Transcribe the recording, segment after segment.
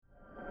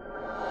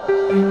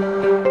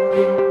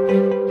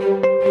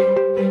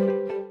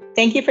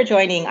Thank you for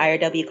joining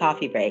IRW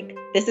Coffee Break.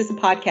 This is a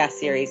podcast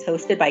series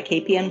hosted by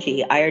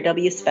KPMG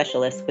IRW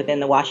specialists within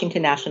the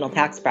Washington National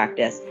Tax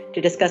Practice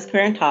to discuss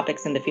current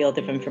topics in the field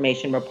of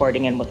information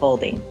reporting and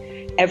withholding.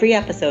 Every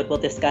episode will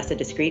discuss a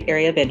discrete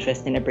area of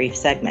interest in a brief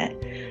segment.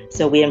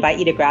 So we invite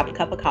you to grab a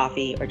cup of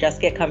coffee or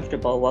just get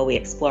comfortable while we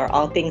explore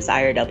all things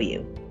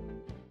IRW.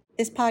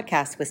 This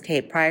podcast was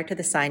taped prior to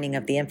the signing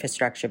of the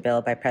infrastructure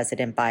bill by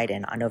President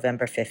Biden on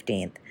November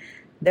 15th.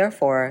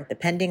 Therefore, the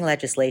pending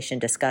legislation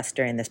discussed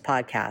during this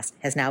podcast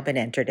has now been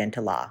entered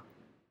into law.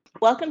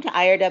 Welcome to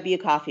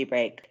IRW Coffee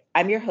Break.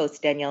 I'm your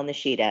host, Danielle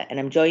Nishida, and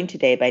I'm joined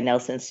today by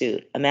Nelson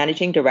Sood, a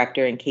managing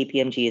director in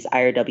KPMG's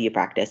IRW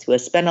practice, who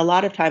has spent a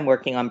lot of time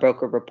working on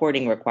broker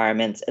reporting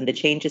requirements and the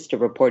changes to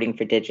reporting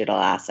for digital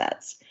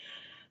assets.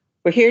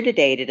 We're here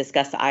today to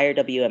discuss the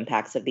IRW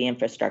impacts of the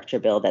infrastructure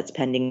bill that's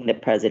pending the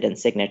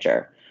president's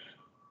signature.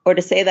 Or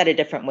to say that a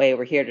different way,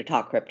 we're here to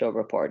talk crypto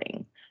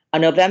reporting.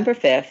 On November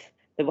 5th,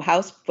 the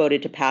House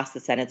voted to pass the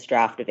Senate's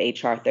draft of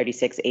H.R.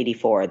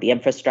 3684, the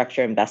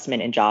Infrastructure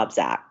Investment and Jobs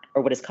Act,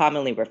 or what is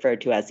commonly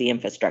referred to as the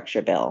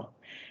infrastructure bill.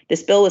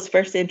 This bill was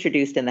first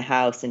introduced in the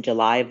House in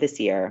July of this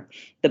year.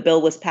 The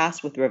bill was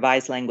passed with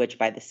revised language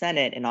by the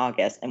Senate in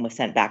August and was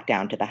sent back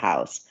down to the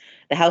House.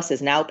 The House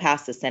has now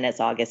passed the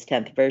Senate's August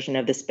 10th version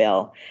of this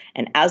bill,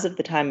 and as of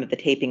the time of the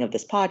taping of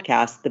this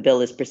podcast, the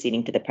bill is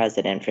proceeding to the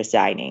president for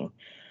signing.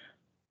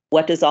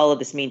 What does all of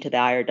this mean to the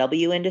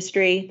IRW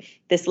industry?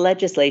 This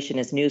legislation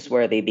is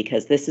newsworthy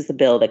because this is the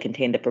bill that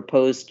contained the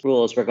proposed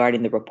rules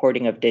regarding the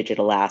reporting of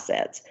digital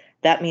assets.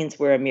 That means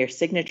we're a mere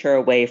signature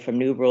away from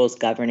new rules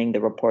governing the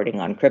reporting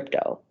on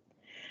crypto.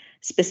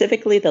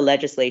 Specifically, the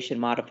legislation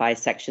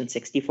modifies Section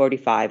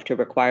 6045 to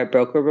require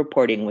broker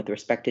reporting with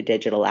respect to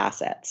digital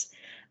assets.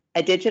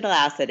 A digital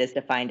asset is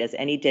defined as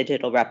any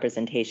digital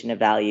representation of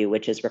value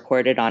which is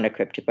recorded on a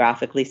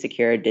cryptographically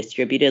secured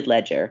distributed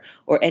ledger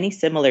or any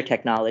similar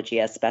technology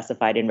as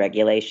specified in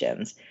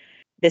regulations.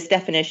 This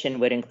definition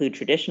would include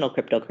traditional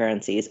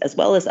cryptocurrencies as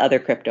well as other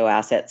crypto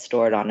assets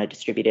stored on a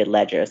distributed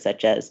ledger,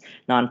 such as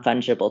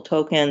non-fungible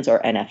tokens or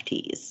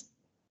NFTs.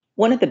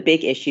 One of the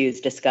big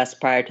issues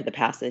discussed prior to the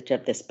passage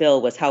of this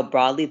bill was how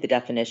broadly the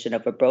definition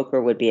of a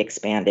broker would be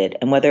expanded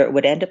and whether it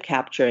would end up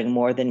capturing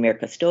more than mere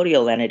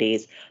custodial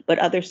entities, but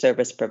other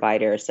service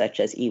providers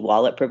such as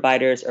e-wallet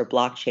providers or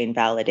blockchain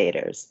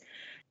validators.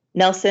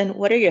 Nelson,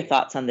 what are your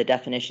thoughts on the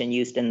definition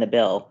used in the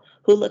bill?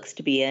 Who looks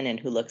to be in and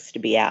who looks to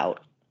be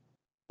out?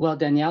 Well,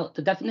 Danielle,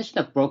 the definition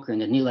of broker in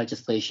the new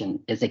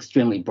legislation is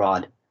extremely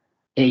broad.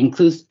 It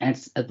includes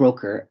as a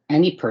broker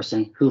any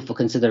person who, for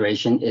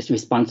consideration, is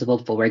responsible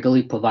for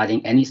regularly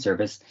providing any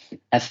service,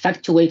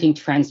 effectuating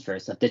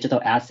transfers of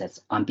digital assets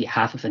on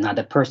behalf of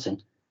another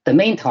person. The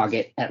main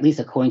target, at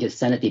least according to the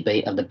Senate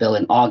debate of the bill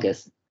in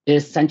August,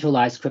 is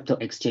centralized crypto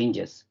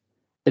exchanges.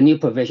 The new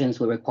provisions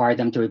will require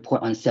them to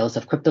report on sales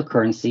of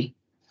cryptocurrency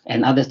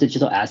and other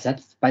digital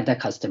assets by their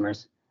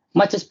customers,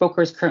 much as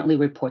brokers currently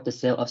report the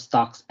sale of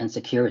stocks and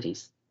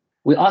securities.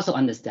 We also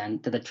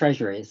understand that the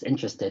Treasury is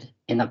interested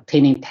in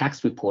obtaining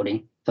tax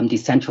reporting from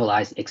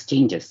decentralized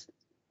exchanges,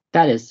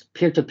 that is,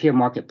 peer-to-peer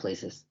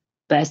marketplaces.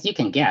 But as you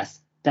can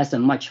guess, that's a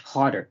much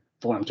harder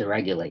form to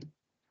regulate.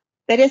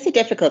 That is a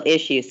difficult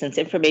issue since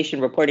information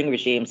reporting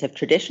regimes have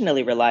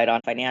traditionally relied on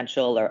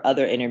financial or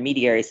other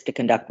intermediaries to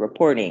conduct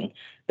reporting,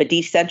 but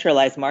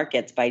decentralized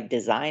markets by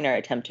design are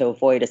attempt to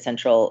avoid a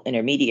central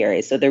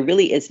intermediary, so there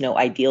really is no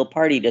ideal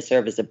party to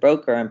serve as a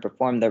broker and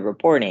perform the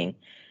reporting.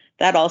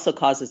 That also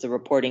causes the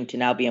reporting to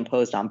now be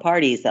imposed on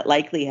parties that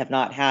likely have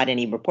not had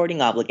any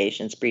reporting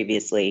obligations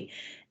previously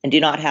and do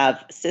not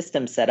have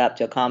systems set up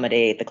to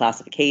accommodate the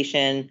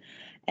classification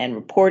and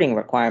reporting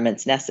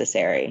requirements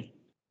necessary.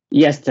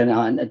 Yes,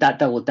 that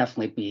will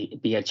definitely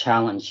be a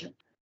challenge.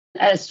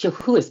 As to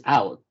who is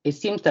out, it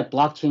seems that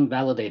blockchain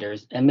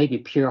validators and maybe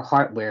pure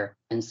hardware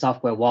and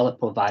software wallet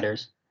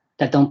providers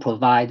that don't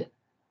provide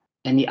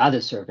any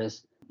other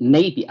service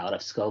may be out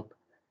of scope.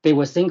 They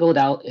were singled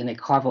out in a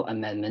Carvel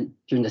amendment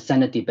during the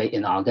Senate debate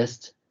in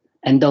August,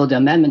 and though the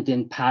amendment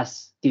didn't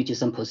pass due to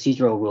some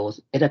procedural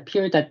rules, it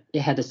appeared that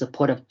it had the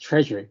support of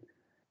Treasury.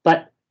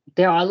 But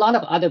there are a lot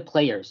of other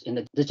players in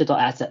the digital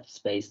asset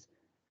space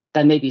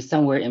that may be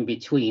somewhere in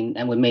between,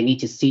 and we may need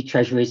to see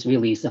Treasury's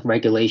release of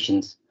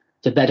regulations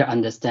to better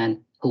understand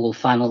who will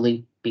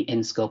finally be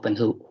in scope and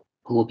who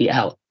will be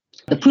out.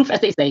 The proof, as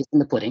they say, is in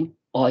the pudding,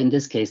 or in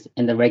this case,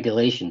 in the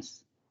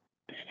regulations.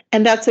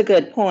 And that's a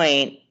good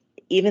point.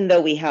 Even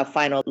though we have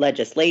final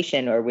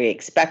legislation, or we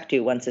expect to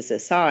once this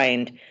is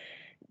signed,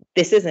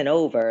 this isn't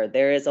over.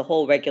 There is a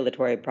whole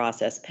regulatory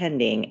process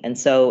pending. And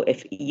so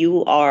if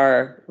you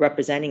are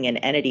representing an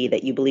entity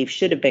that you believe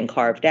should have been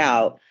carved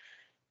out,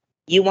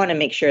 you want to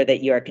make sure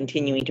that you are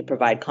continuing to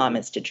provide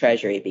comments to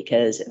Treasury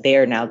because they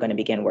are now going to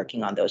begin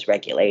working on those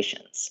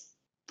regulations.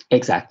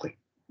 Exactly.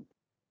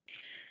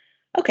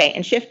 Okay,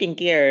 and shifting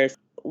gears,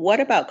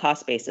 what about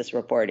cost basis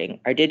reporting?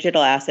 Are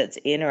digital assets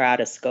in or out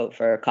of scope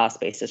for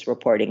cost basis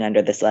reporting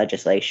under this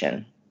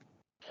legislation?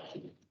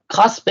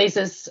 Cost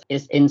basis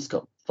is in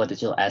scope for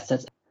digital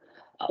assets.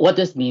 What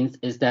this means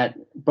is that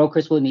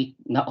brokers will need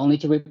not only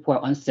to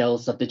report on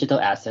sales of digital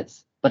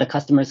assets, but a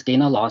customer's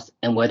gain or loss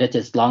and whether it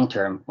is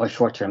long-term or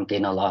short-term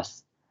gain or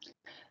loss.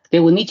 They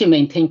will need to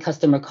maintain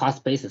customer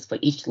cost basis for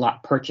each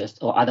lot purchased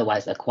or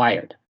otherwise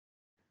acquired.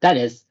 That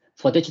is,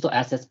 for digital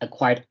assets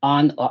acquired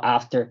on or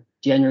after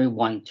January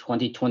 1,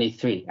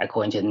 2023,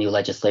 according to the new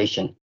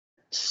legislation.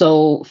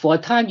 So for a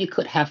time, you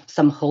could have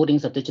some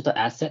holdings of digital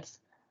assets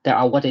that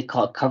are what they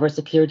call cover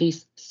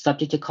securities,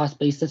 subject to cost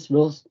basis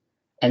rules,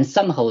 and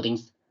some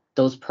holdings,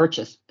 those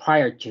purchased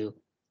prior to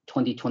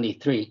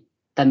 2023,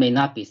 that may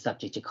not be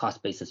subject to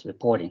cost basis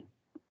reporting.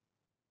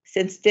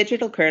 Since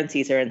digital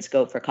currencies are in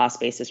scope for cost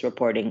basis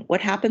reporting,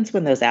 what happens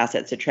when those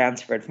assets are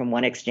transferred from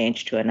one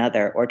exchange to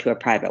another or to a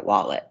private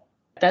wallet?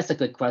 That's a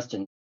good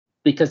question.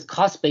 Because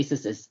cost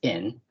basis is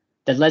in,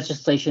 the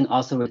legislation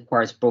also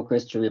requires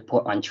brokers to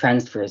report on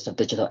transfers of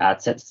digital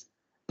assets,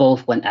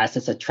 both when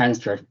assets are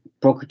transferred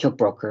broker to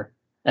broker,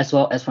 as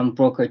well as from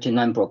broker to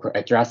non-broker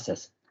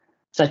addresses,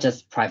 such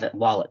as private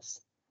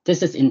wallets.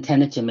 This is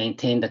intended to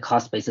maintain the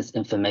cost basis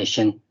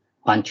information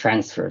on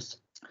transfers.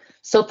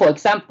 So for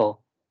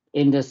example,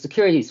 in the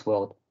securities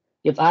world,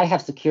 if I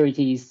have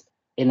securities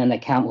in an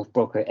account with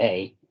broker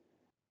A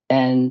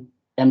and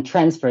am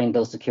transferring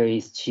those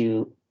securities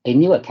to a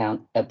new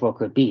account at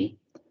broker B,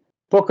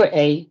 broker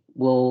A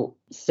will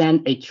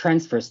send a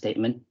transfer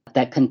statement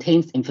that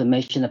contains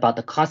information about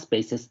the cost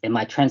basis in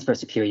my transfer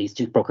securities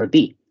to broker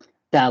B.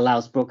 That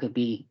allows broker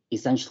B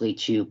essentially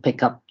to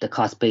pick up the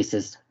cost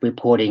basis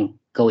reporting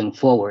going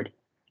forward.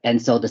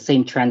 And so the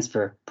same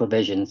transfer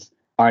provisions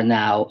are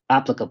now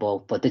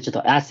applicable for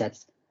digital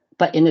assets.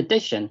 But in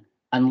addition,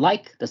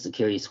 unlike the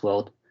securities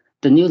world,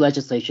 the new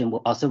legislation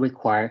will also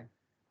require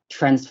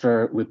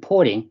transfer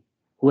reporting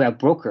where a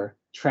broker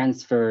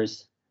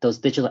transfers those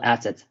digital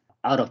assets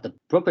out of the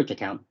brokerage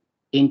account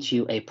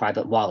into a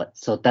private wallet.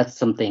 So that's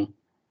something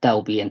that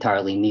will be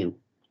entirely new.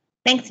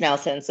 Thanks,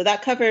 Nelson. So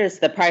that covers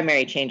the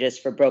primary changes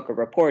for broker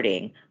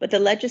reporting, but the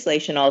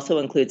legislation also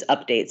includes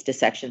updates to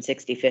Section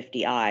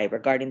 6050I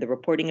regarding the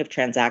reporting of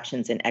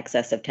transactions in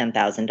excess of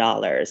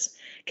 $10,000.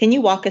 Can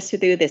you walk us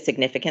through the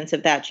significance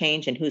of that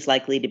change and who's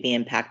likely to be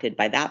impacted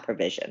by that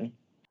provision?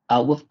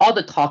 With all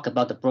the talk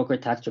about the broker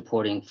tax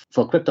reporting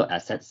for crypto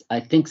assets, I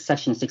think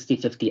Section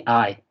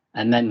 6050I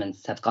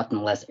amendments have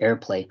gotten less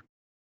airplay.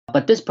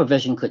 But this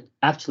provision could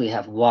actually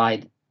have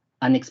wide,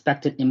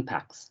 unexpected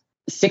impacts.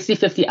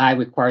 6050I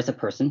requires a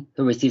person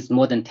who receives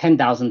more than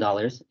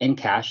 $10,000 in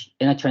cash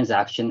in a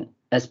transaction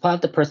as part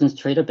of the person's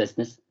trade or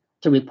business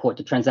to report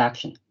the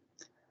transaction.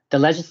 The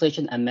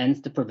legislation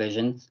amends the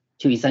provisions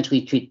to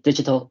essentially treat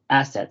digital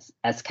assets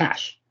as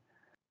cash.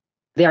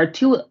 There are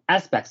two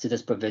aspects to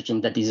this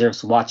provision that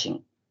deserves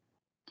watching.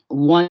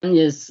 One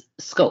is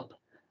scope.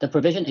 The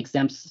provision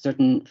exempts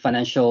certain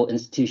financial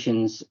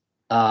institutions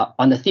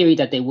on the theory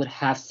that they would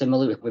have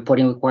similar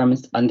reporting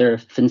requirements under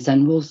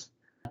FinCEN rules.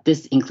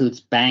 This includes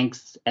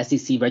banks,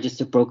 SEC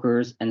registered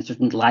brokers, and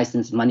certain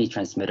licensed money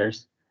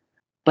transmitters.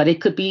 But it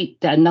could be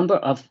that a number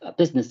of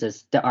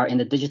businesses that are in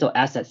the digital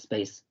asset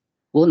space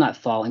will not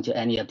fall into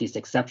any of these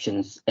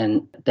exceptions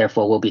and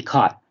therefore will be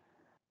caught.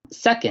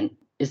 Second,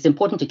 it's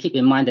important to keep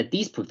in mind that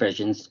these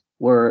provisions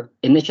were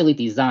initially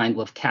designed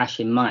with cash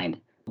in mind,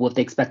 with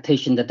the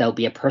expectation that there'll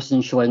be a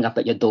person showing up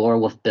at your door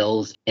with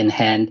bills in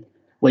hand,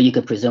 where you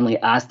could presumably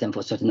ask them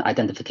for certain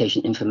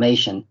identification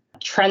information.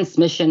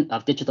 Transmission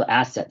of digital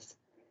assets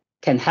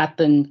can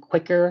happen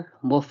quicker,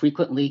 more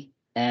frequently,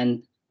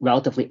 and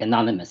relatively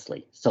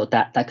anonymously. So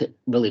that could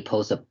really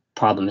pose a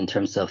problem in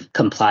terms of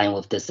complying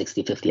with the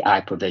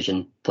 6050I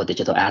provision for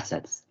digital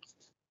assets.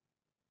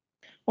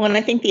 Well, and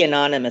I think the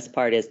anonymous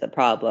part is the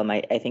problem.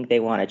 I think they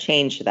want to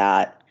change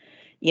that.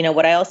 You know,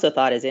 what I also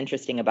thought is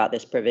interesting about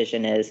this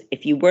provision is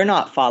if you were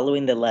not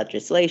following the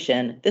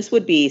legislation, this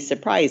would be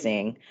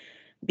surprising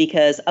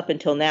because up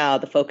until now,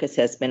 the focus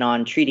has been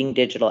on treating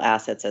digital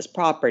assets as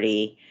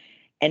property.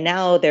 And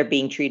now they're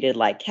being treated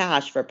like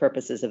cash for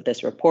purposes of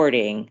this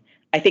reporting.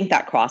 I think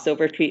that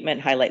crossover treatment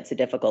highlights the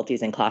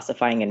difficulties in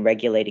classifying and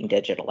regulating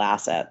digital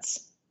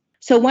assets.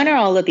 So when are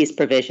all of these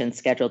provisions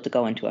scheduled to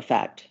go into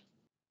effect?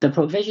 The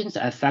provisions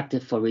are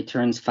effective for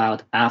returns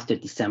filed after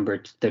December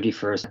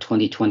 31st,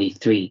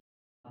 2023.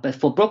 But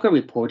for broker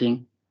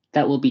reporting,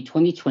 that will be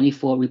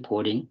 2024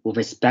 reporting with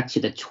respect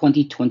to the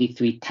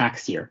 2023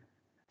 tax year.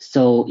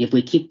 So if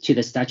we keep to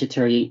the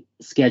statutory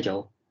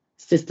schedule,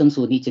 systems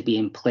will need to be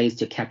in place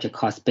to capture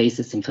cost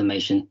basis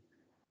information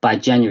by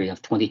January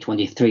of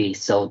 2023.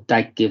 So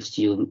that gives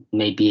you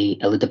maybe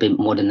a little bit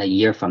more than a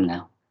year from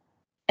now.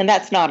 And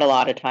that's not a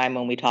lot of time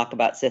when we talk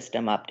about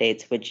system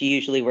updates, which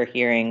usually we're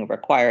hearing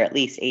require at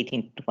least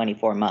 18 to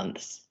 24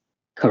 months.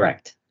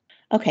 Correct.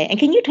 Okay, and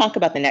can you talk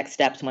about the next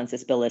steps once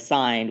this bill is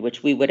signed,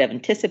 which we would have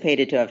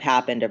anticipated to have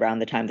happened around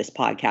the time this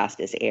podcast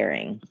is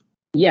airing?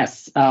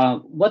 Yes,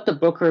 what the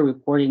broker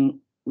reporting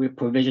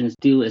provisions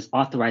do is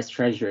authorize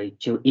Treasury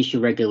to issue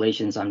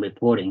regulations on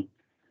reporting.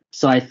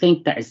 So I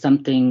think that is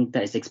something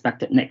that is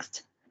expected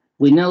next.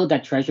 We know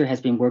that Treasury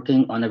has been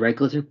working on a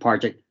regulatory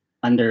project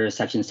under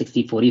Section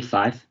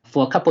 6045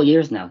 for a couple of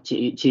years now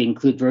to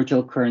include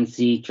virtual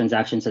currency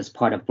transactions as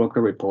part of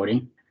broker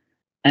reporting.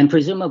 And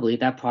presumably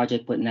that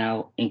project would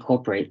now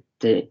incorporate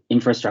the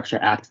Infrastructure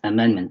Act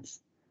amendments.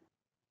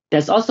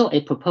 There's also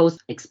a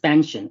proposed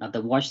expansion of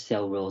the wash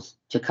sale rules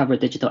to cover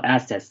digital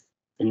assets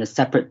in the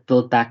separate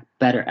Build Back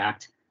Better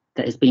Act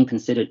that is being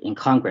considered in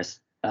Congress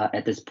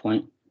at this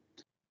point.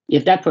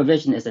 If that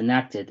provision is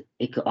enacted,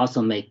 it could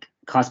also make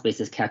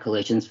cost-basis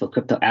calculations for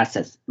crypto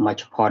assets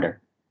much harder.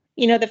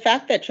 The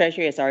fact that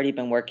Treasury has already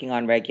been working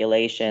on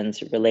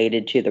regulations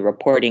related to the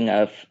reporting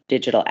of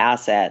digital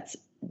assets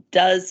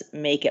does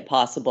make it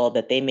possible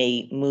that they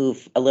may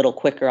move a little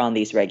quicker on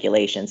these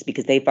regulations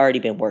because they've already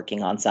been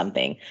working on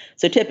something.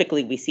 So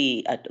typically we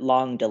see a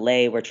long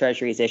delay where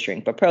Treasury is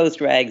issuing proposed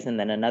regs and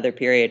then another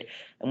period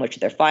in which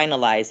they're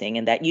finalizing,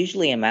 and that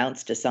usually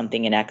amounts to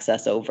something in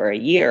excess over a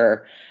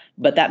year.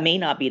 But that may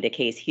not be the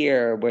case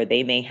here, where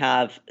they may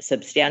have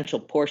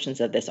substantial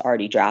portions of this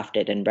already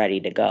drafted and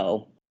ready to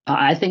go.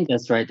 I think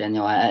that's right,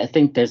 Daniel. I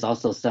think there's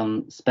also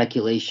some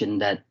speculation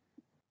that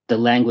the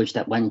language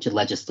that went into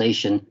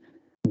legislation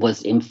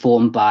was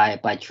informed by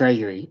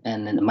Treasury,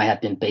 and it might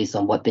have been based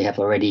on what they have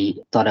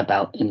already thought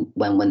about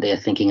when they are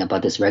thinking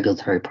about this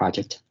regulatory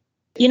project.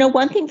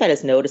 One thing that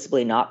is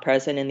noticeably not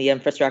present in the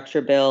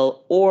infrastructure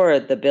bill or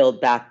the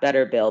Build Back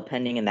Better bill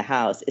pending in the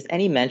House is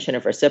any mention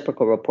of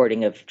reciprocal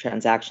reporting of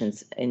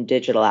transactions in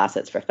digital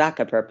assets for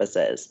FATCA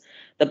purposes.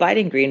 The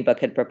Biden Green Book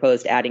had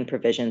proposed adding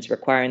provisions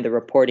requiring the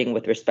reporting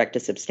with respect to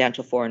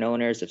substantial foreign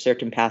owners of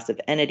certain passive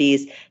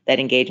entities that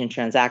engage in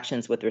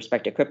transactions with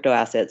respect to crypto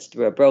assets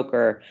through a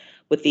broker,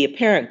 with the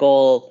apparent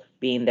goal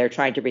being they're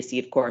trying to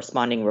receive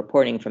corresponding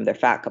reporting from their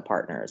FATCA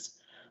partners.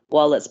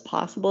 While it's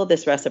possible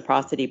this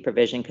reciprocity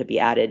provision could be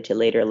added to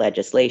later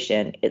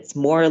legislation, it's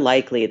more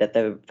likely that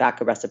the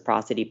FATCA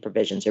reciprocity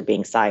provisions are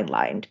being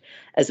sidelined,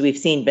 as we've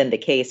seen been the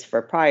case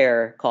for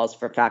prior calls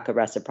for FATCA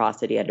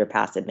reciprocity under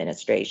past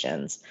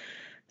administrations.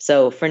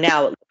 So for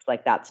now, it looks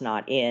like that's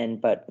not in,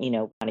 but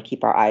want to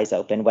keep our eyes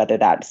open whether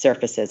that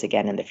surfaces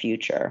again in the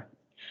future.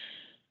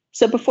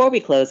 So before we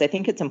close, I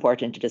think it's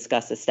important to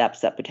discuss the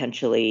steps that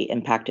potentially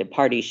impacted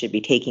parties should be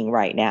taking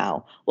right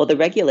now. While the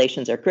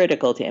regulations are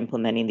critical to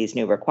implementing these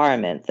new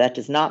requirements, that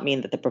does not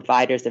mean that the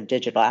providers of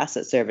digital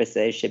asset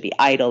services should be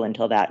idle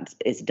until that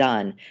is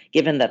done,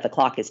 given that the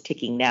clock is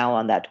ticking now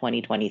on that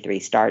 2023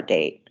 start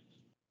date.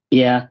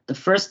 Yeah, the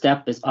first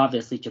step is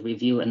obviously to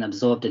review and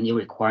absorb the new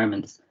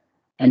requirements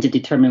and to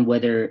determine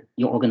whether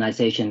your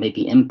organization may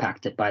be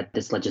impacted by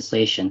this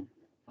legislation.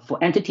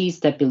 For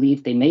entities that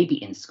believe they may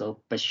be in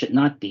scope but should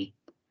not be,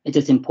 it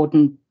is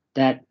important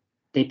that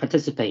they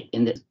participate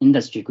in the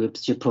industry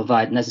groups to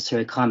provide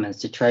necessary comments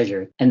to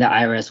Treasury and the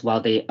IRS while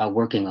they are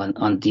working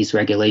on these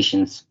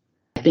regulations.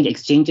 I think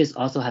exchanges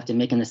also have to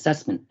make an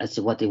assessment as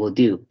to what they will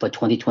do for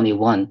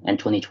 2021 and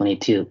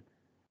 2022.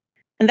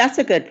 And that's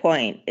a good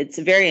point. It's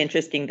very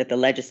interesting that the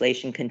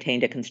legislation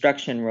contained a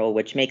construction rule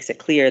which makes it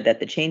clear that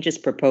the changes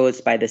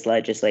proposed by this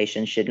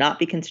legislation should not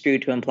be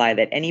construed to imply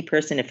that any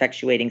person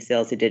effectuating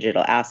sales of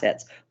digital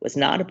assets was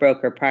not a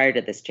broker prior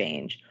to this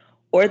change,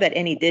 or that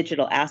any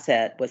digital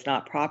asset was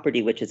not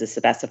property which is a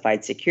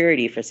specified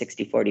security for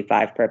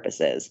 6045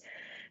 purposes.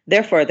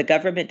 Therefore, the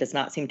government does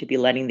not seem to be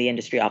letting the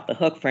industry off the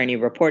hook for any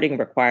reporting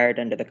required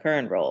under the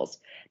current rules.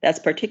 That's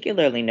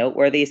particularly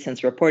noteworthy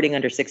since reporting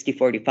under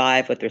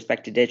 6045 with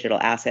respect to digital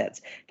assets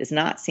does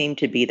not seem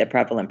to be the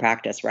prevalent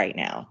practice right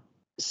now.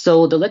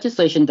 So the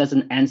legislation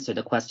doesn't answer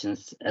the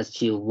questions as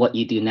to what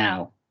you do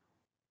now.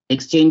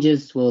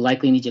 Exchanges will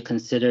likely need to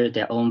consider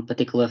their own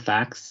particular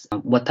facts,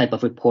 what type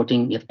of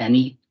reporting, if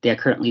any, they're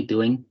currently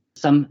doing.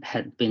 Some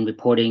had been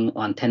reporting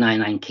on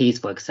 1099-Ks,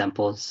 for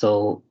example,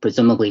 so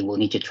presumably will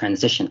need to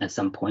transition at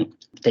some point.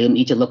 They'll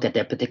need to look at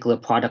their particular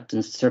product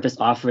and service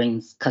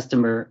offerings,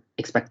 customer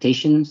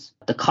expectations,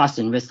 the cost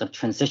and risk of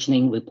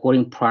transitioning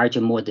reporting prior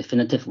to more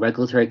definitive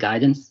regulatory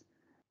guidance,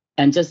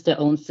 and just their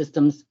own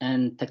systems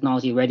and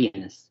technology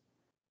readiness.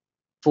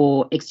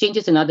 For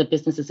exchanges and other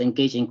businesses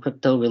engaged in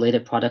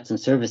crypto-related products and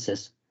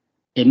services,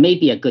 it may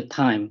be a good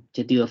time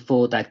to do a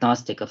full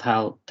diagnostic of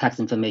how tax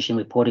information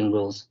reporting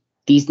rules,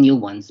 these new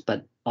ones,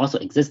 but also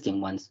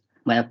existing ones,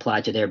 might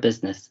apply to their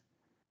business.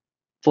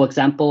 For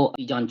example,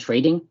 beyond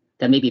trading,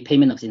 there may be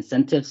payment of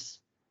incentives,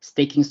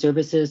 staking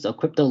services, or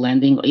crypto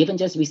lending, or even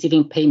just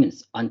receiving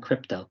payments on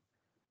crypto.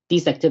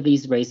 These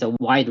activities raise a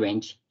wide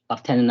range of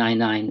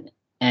 1099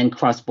 and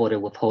cross-border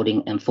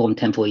withholding and Form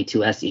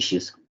 1042-S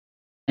issues.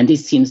 And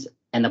this seems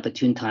an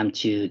opportune time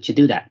to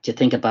do that, to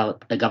think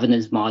about a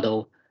governance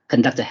model,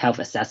 conduct a health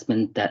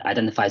assessment that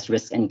identifies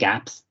risks and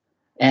gaps,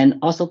 and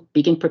also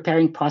begin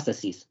preparing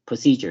processes,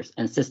 procedures,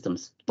 and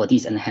systems for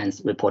these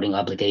enhanced reporting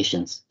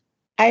obligations.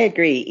 I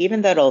agree,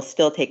 even though it'll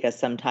still take us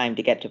some time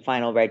to get to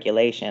final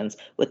regulations,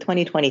 with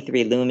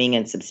 2023 looming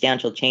and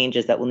substantial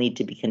changes that will need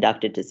to be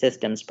conducted to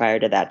systems prior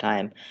to that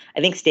time. I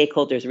think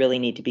stakeholders really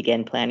need to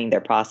begin planning their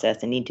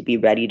process and need to be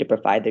ready to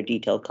provide their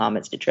detailed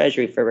comments to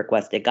Treasury for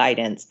requested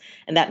guidance.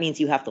 And that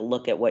means you have to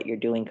look at what you're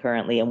doing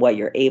currently and what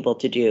you're able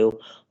to do,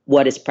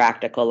 what is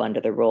practical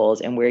under the rules,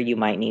 and where you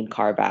might need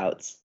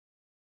carve-outs.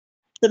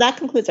 So that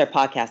concludes our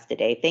podcast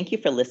today. Thank you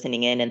for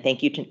listening in, and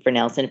thank you for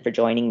Nelson for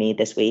joining me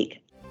this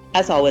week.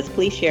 As always,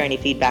 please share any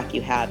feedback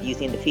you have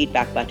using the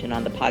feedback button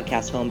on the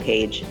podcast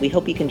homepage. We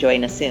hope you can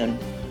join us soon.